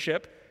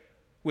relationship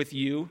with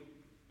you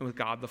and with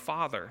God the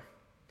Father.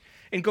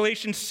 In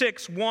Galatians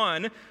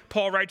 6:1,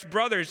 Paul writes,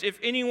 brothers, if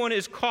anyone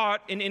is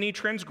caught in any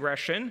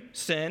transgression,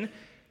 sin,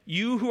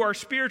 you who are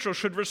spiritual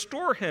should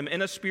restore him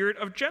in a spirit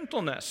of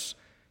gentleness.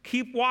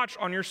 Keep watch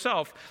on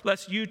yourself,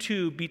 lest you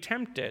too be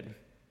tempted.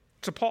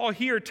 So Paul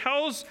here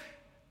tells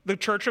the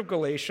church of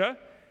Galatia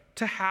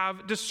to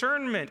have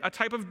discernment, a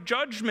type of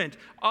judgment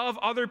of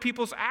other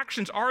people's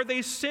actions. Are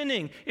they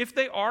sinning? If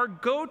they are,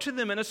 go to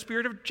them in a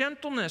spirit of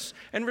gentleness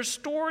and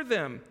restore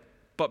them.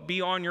 But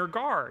be on your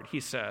guard,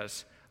 he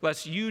says,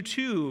 lest you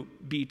too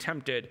be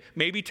tempted.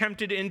 Maybe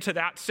tempted into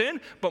that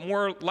sin, but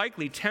more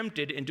likely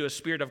tempted into a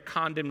spirit of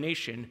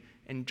condemnation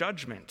and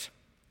judgment.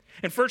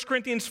 In 1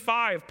 Corinthians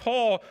 5,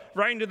 Paul,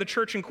 writing to the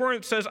church in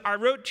Corinth, says, I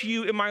wrote to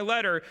you in my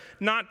letter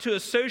not to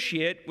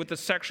associate with the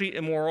sexually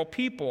immoral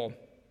people.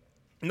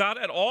 Not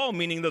at all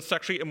meaning the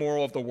sexually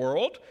immoral of the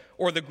world,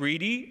 or the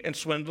greedy and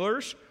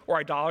swindlers, or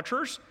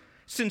idolaters,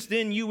 since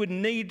then you would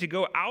need to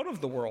go out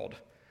of the world.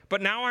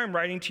 But now I am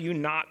writing to you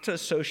not to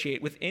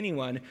associate with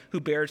anyone who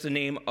bears the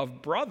name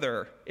of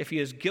brother if he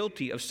is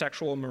guilty of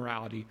sexual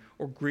immorality,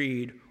 or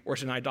greed, or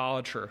is an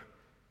idolater,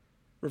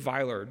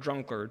 reviler,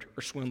 drunkard,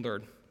 or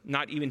swindler,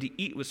 not even to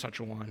eat with such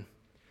a one.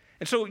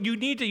 And so you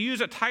need to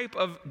use a type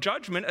of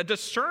judgment, a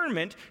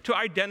discernment, to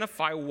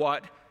identify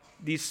what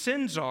these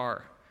sins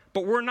are.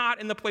 But we're not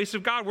in the place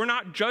of God. We're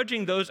not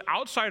judging those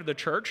outside of the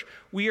church.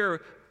 We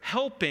are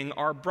helping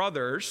our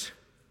brothers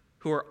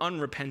who are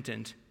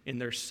unrepentant in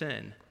their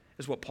sin,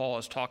 is what Paul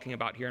is talking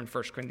about here in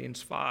 1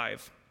 Corinthians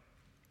 5.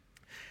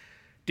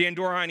 Dan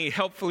Dorani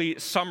helpfully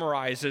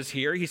summarizes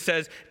here. He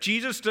says,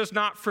 Jesus does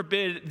not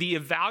forbid the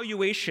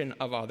evaluation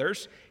of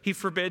others. He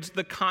forbids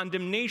the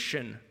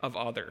condemnation of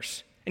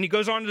others. And he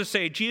goes on to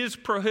say, Jesus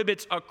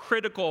prohibits a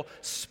critical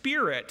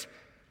spirit,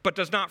 but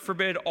does not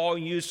forbid all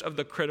use of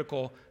the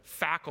critical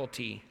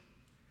faculty.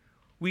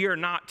 We are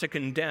not to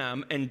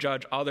condemn and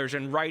judge others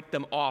and write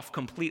them off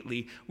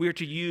completely. We are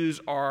to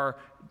use our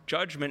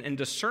judgment and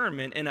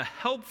discernment in a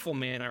helpful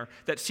manner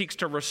that seeks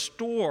to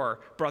restore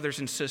brothers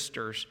and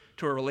sisters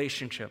to a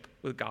relationship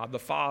with God the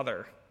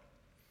Father.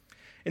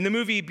 In the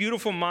movie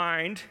Beautiful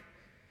Mind,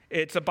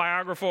 it's a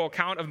biographical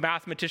account of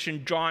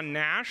mathematician John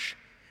Nash.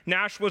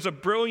 Nash was a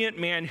brilliant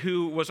man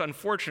who was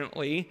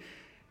unfortunately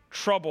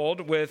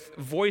troubled with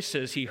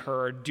voices he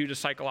heard due to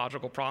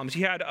psychological problems.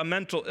 He had a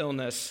mental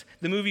illness.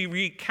 The movie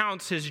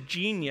recounts his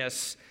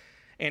genius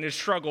and his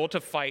struggle to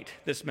fight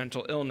this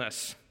mental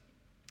illness.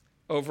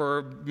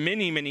 Over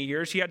many, many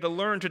years, he had to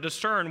learn to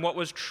discern what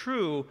was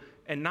true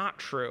and not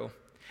true.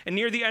 And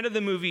near the end of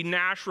the movie,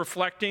 Nash,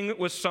 reflecting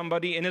with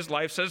somebody in his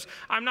life, says,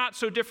 I'm not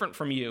so different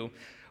from you.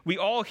 We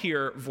all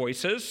hear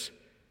voices.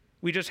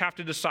 We just have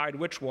to decide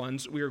which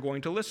ones we are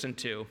going to listen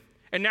to.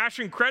 And Nash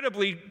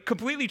incredibly,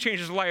 completely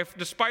changed his life.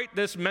 Despite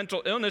this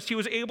mental illness, he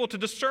was able to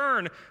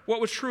discern what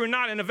was true and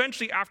not. And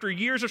eventually, after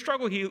years of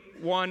struggle, he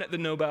won the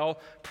Nobel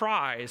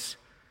Prize.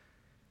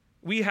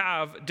 We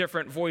have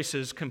different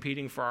voices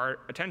competing for our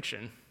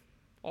attention.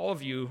 All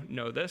of you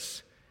know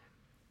this.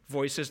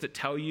 Voices that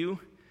tell you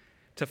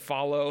to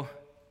follow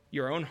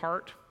your own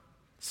heart,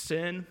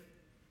 sin,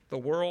 the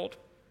world,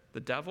 the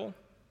devil.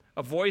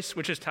 A voice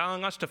which is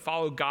telling us to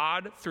follow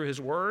God through his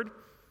word.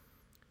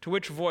 To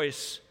which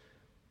voice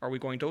are we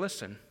going to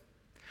listen?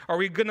 Are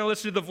we going to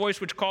listen to the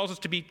voice which calls us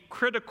to be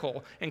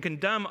critical and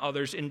condemn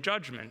others in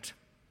judgment?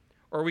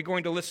 Or are we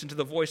going to listen to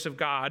the voice of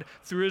God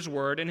through his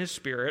word and his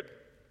spirit,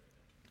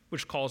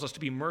 which calls us to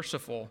be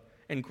merciful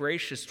and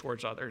gracious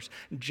towards others,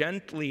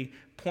 gently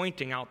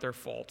pointing out their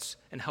faults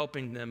and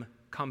helping them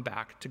come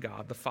back to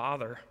God the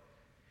Father?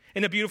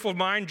 In A Beautiful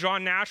Mind,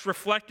 John Nash,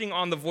 reflecting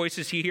on the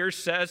voices he hears,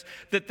 says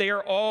that they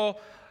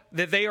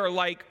are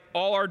like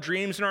all our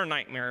dreams and our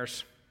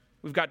nightmares.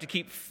 We've got to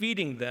keep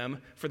feeding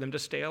them for them to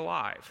stay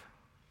alive.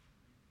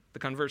 The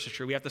converse is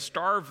true. We have to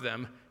starve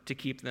them to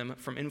keep them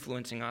from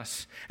influencing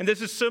us. And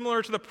this is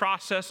similar to the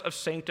process of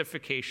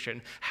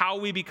sanctification, how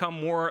we become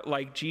more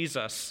like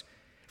Jesus.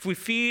 If we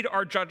feed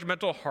our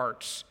judgmental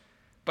hearts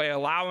by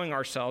allowing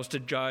ourselves to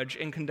judge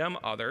and condemn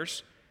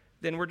others,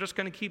 then we're just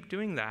going to keep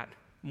doing that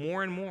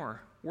more and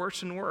more,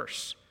 worse and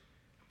worse.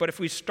 But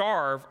if we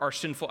starve our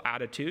sinful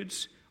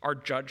attitudes, our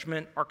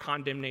judgment, our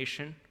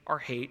condemnation, our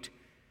hate,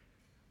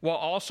 while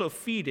also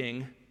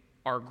feeding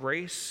our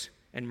grace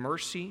and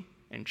mercy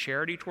and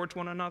charity towards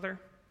one another,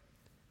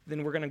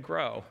 then we're going to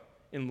grow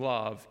in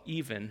love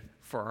even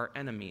for our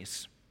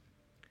enemies.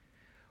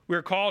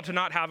 We're called to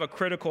not have a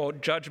critical,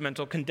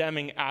 judgmental,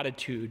 condemning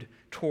attitude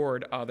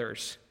toward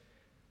others.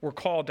 We're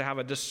called to have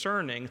a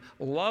discerning,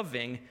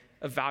 loving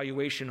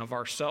evaluation of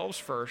ourselves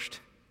first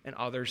and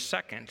others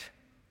second,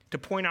 to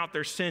point out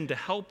their sin, to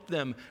help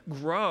them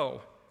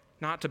grow,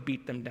 not to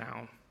beat them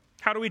down.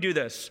 How do we do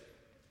this?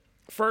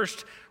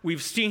 First,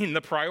 we've seen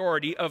the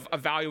priority of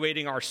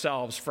evaluating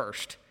ourselves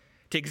first,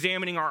 to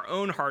examining our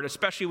own heart,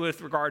 especially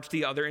with regards to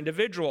the other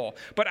individual.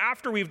 But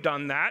after we've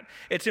done that,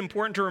 it's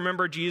important to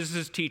remember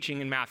Jesus' teaching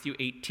in Matthew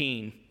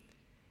 18.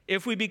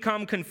 If we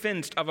become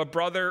convinced of a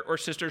brother or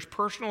sister's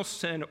personal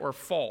sin or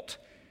fault,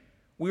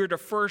 we are to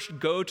first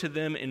go to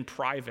them in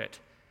private.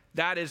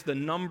 That is the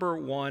number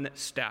one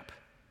step.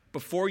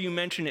 Before you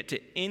mention it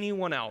to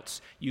anyone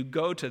else, you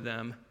go to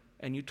them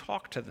and you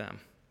talk to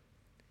them.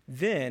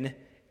 Then,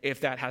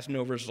 if that has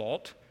no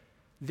result,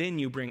 then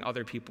you bring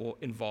other people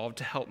involved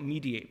to help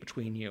mediate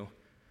between you.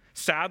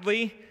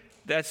 Sadly,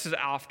 this is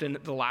often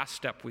the last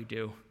step we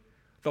do.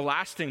 The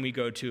last thing we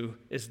go to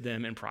is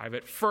them in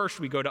private. First,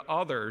 we go to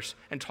others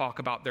and talk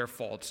about their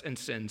faults and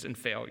sins and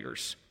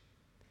failures.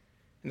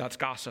 And that's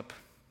gossip.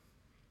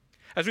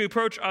 As we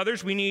approach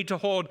others, we need to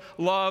hold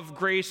love,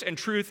 grace, and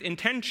truth in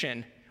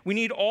tension. We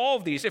need all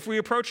of these. If we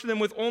approach them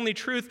with only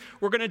truth,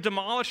 we're going to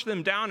demolish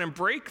them down and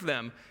break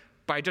them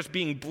by just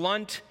being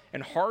blunt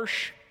and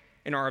harsh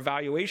in our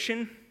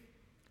evaluation.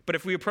 But But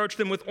if we approach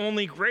them with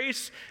only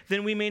grace,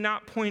 then we may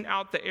not point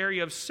out the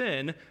area of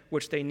sin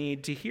which they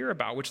need to hear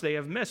about, which they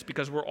have missed,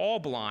 because we're all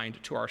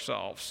blind to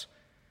ourselves.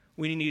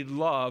 We need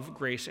love,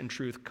 grace, and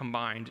truth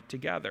combined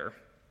together.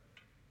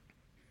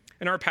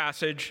 In our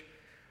passage,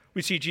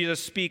 we see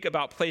Jesus speak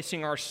about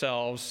placing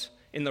ourselves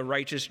in the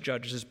righteous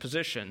judge's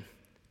position.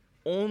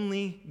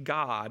 Only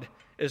God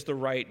is the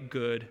right,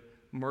 good,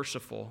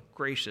 merciful,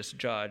 gracious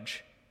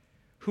judge.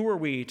 Who are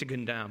we to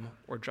condemn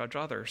or judge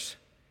others?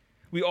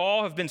 We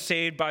all have been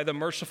saved by the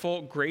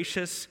merciful,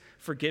 gracious,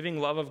 forgiving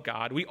love of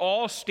God. We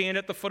all stand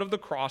at the foot of the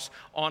cross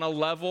on a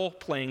level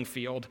playing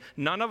field.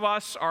 None of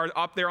us are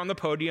up there on the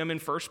podium in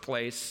first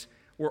place.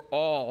 We're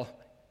all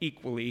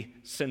equally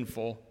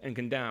sinful and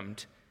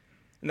condemned.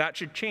 And that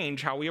should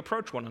change how we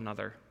approach one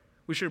another.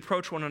 We should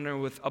approach one another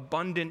with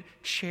abundant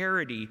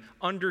charity,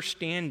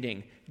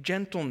 understanding,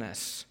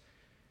 gentleness.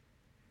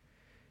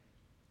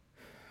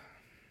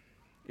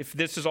 If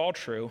this is all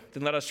true,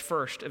 then let us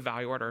first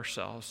evaluate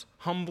ourselves,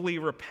 humbly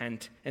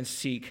repent, and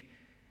seek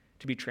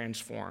to be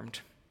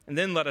transformed. And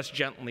then let us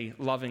gently,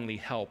 lovingly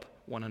help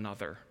one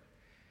another.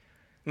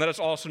 And let us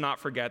also not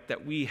forget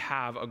that we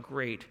have a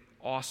great,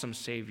 awesome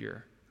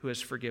Savior who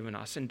has forgiven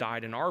us and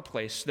died in our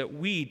place so that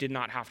we did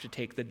not have to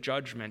take the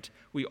judgment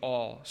we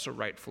all so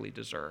rightfully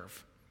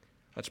deserve.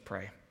 Let's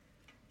pray.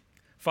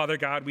 Father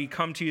God, we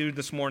come to you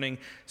this morning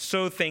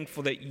so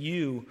thankful that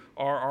you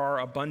are our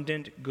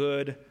abundant,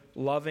 good,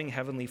 loving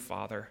Heavenly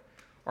Father.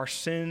 Our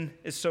sin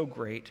is so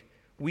great.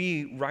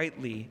 We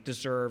rightly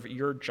deserve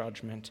your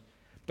judgment,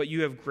 but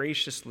you have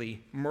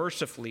graciously,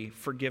 mercifully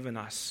forgiven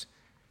us.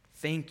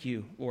 Thank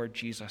you, Lord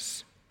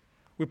Jesus.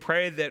 We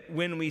pray that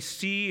when we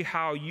see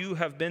how you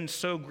have been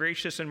so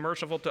gracious and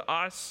merciful to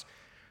us,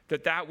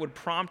 that would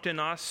prompt in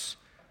us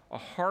a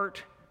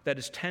heart that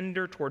is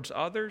tender towards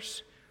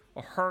others,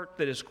 a heart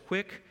that is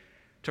quick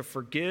to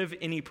forgive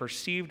any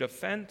perceived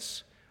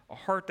offense, a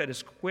heart that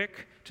is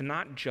quick to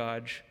not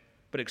judge,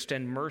 but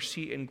extend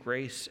mercy and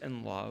grace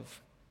and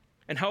love.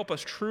 And help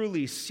us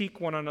truly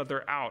seek one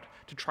another out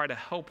to try to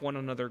help one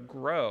another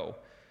grow.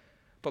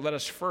 But let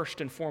us first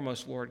and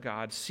foremost, Lord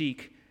God,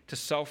 seek to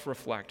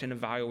self-reflect and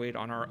evaluate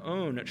on our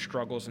own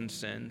struggles and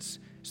sins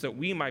so that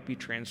we might be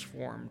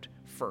transformed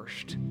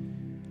first.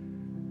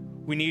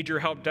 We need your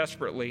help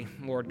desperately,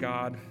 Lord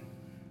God.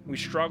 We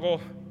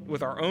struggle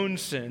with our own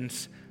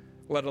sins,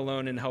 let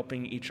alone in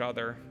helping each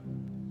other.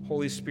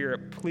 Holy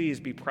Spirit,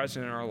 please be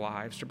present in our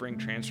lives to bring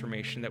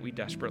transformation that we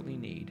desperately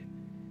need.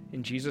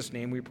 In Jesus'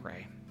 name we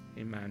pray.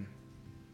 Amen.